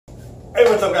Hey,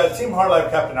 what's up guys? Team Hard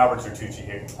Life Captain Albert Zertuche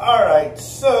here. Alright,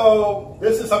 so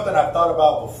this is something I've thought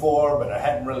about before, but I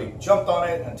hadn't really jumped on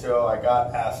it until I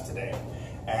got asked today.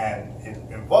 And it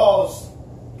involves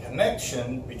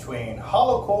connection between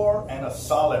hollow core and a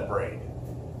solid braid.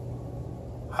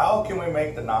 How can we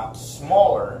make the knot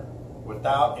smaller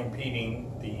without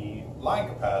impeding the line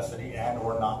capacity and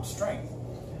or knot strength?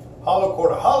 Hollow core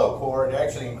to hollow core, it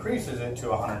actually increases it to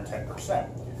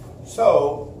 110%.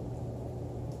 So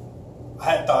I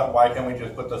had thought, why can't we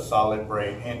just put the solid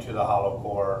braid into the hollow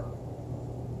core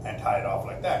and tie it off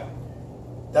like that?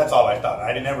 That's all I thought.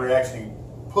 I never actually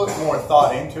put more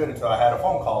thought into it until I had a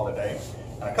phone call today.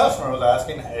 And a customer was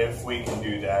asking if we can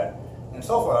do that and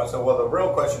so forth. I said, well, the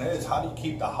real question is, how do you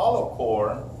keep the hollow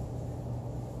core,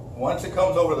 once it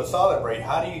comes over the solid braid,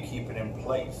 how do you keep it in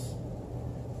place?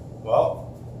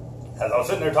 Well, as I was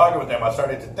sitting there talking with them, I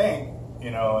started to think, you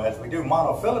know, as we do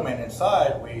monofilament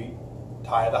inside, we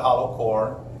tie the hollow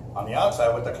core on the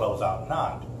outside with the closeout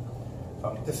knot. So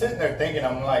I'm just sitting there thinking,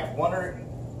 I'm like wondering,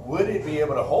 would it be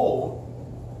able to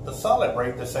hold the solid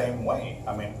braid the same way?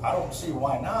 I mean, I don't see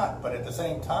why not, but at the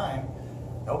same time,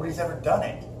 nobody's ever done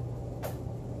it.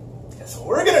 That's what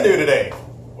we're gonna do today.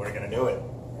 We're gonna do it.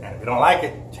 And if you don't like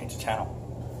it, change the channel.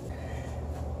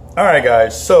 All right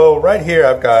guys, so right here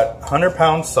I've got 100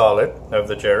 pounds solid of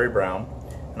the Jerry Brown,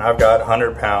 and I've got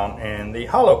 100 pound in the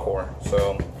hollow core.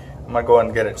 So I'm gonna go ahead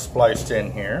and get it spliced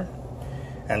in here.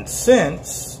 And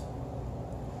since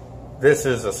this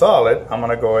is a solid, I'm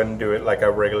gonna go ahead and do it like I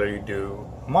regularly do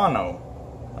mono.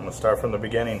 I'm gonna start from the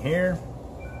beginning here.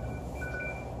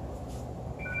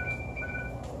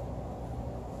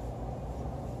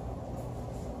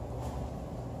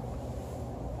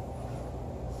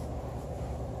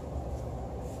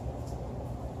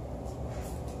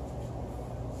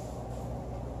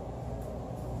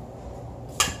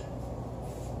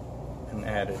 And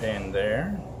add it in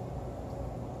there.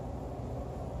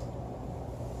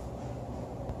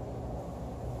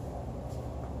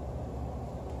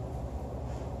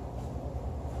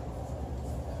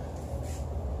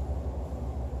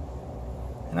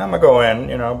 And I'm gonna go in,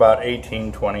 you know, about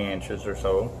 18-20 inches or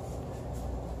so.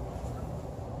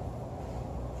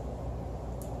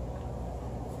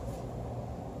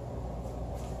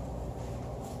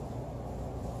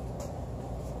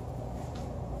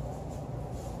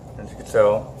 As you can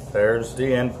tell, there's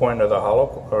the end point of the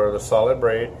hollow or the solid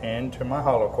braid into my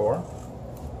hollow core.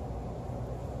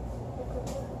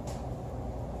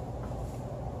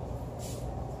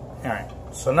 All right,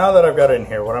 so now that I've got it in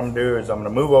here, what I'm gonna do is I'm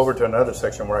gonna move over to another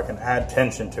section where I can add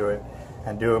tension to it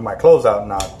and do my closeout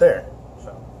knot there.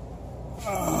 So,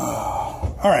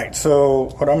 all right,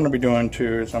 so what I'm gonna be doing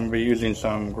too is I'm gonna be using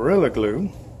some Gorilla Glue.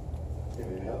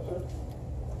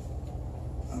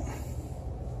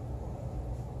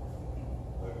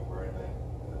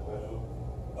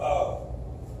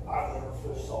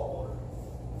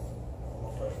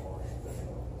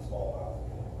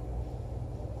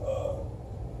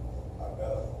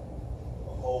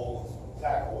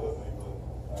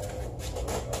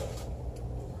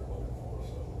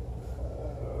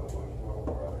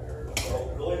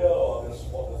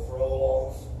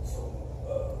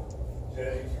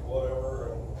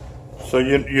 So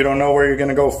you don't know where you're going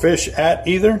to go fish at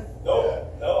either? No,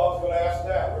 I was going to ask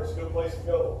that. Where's a good place to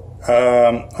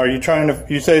go? Are you trying to,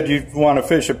 you said you want to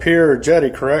fish a pier or jetty,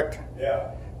 correct?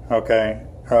 Yeah. Okay.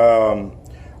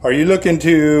 Are you looking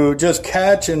to just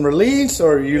catch and release,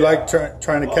 or are you like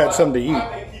trying to catch something to eat? I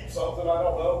may keep something, I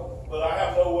don't know. But I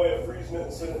have no way of freezing it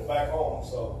and sending it back home,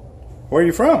 so. Where are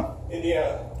you from?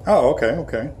 Indiana. Oh, okay,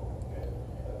 okay.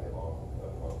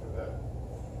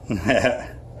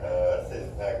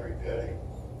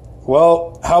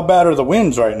 Well, how bad are the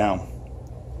winds right now?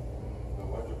 The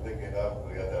winds are picking up.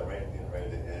 We got that rain getting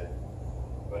ready to hit.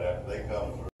 But after they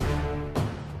come through.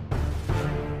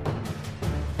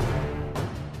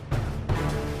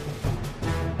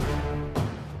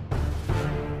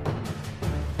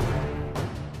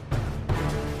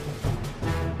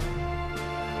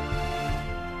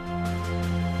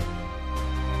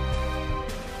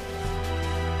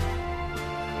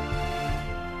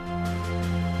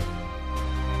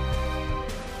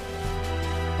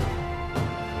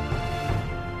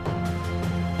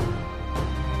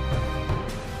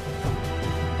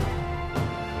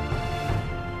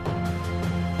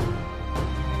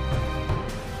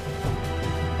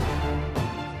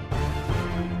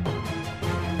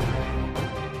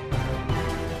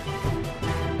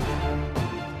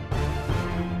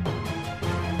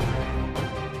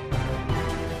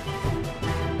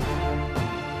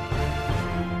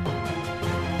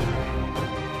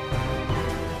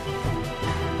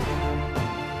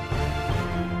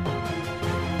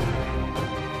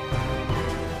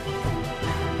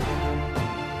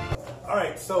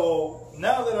 right, so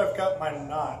now that I've got my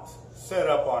knot set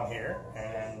up on here,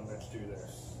 and let's do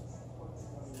this.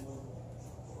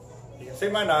 You can see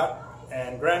my knot,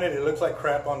 and granted it looks like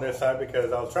crap on this side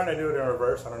because I was trying to do it in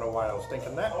reverse. I don't know why I was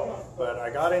thinking that, but I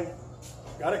got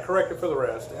it corrected for the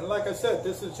rest. And like I said,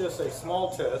 this is just a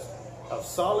small test of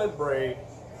solid braid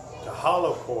to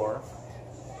hollow core.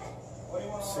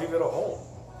 See if it'll hold.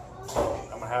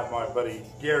 I'm gonna have my buddy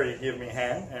Gary give me a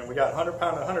hand, and we got 100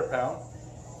 pound to 100 pound,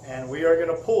 and we are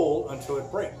gonna pull until it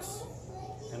breaks.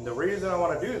 And the reason I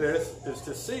want to do this is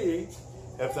to see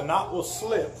if the knot will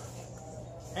slip,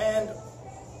 and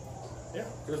yeah,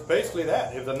 just basically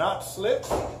that. If the knot slips,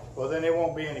 well then it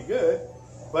won't be any good.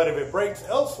 But if it breaks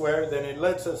elsewhere, then it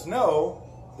lets us know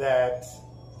that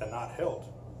the knot held.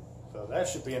 So that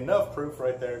should be enough proof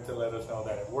right there to let us know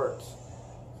that it works.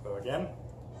 So again,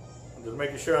 I'm just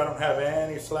making sure I don't have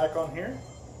any slack on here.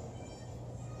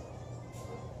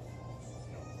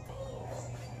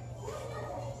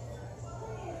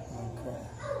 Okay.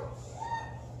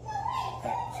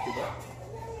 Let's do that.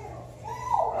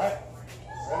 All right.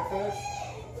 Ready for this?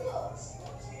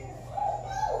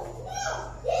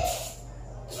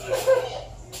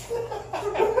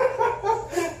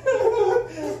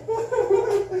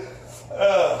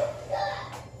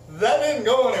 That didn't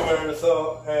go anywhere,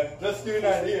 so, and just to give you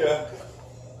an idea,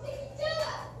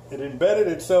 it embedded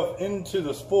itself into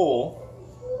the spool.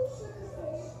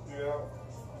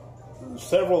 Yeah.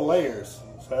 Several layers.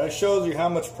 So that shows you how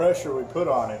much pressure we put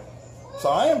on it. So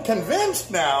I am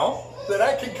convinced now that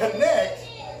I can connect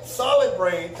solid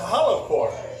braid to hollow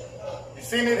core. You've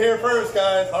seen it here first,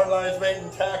 guys. Hard Lines Bait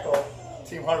and Tackle.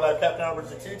 Team Hard Life Captain Albert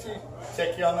Zertuche.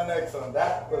 Check you on the next one.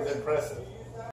 That was impressive.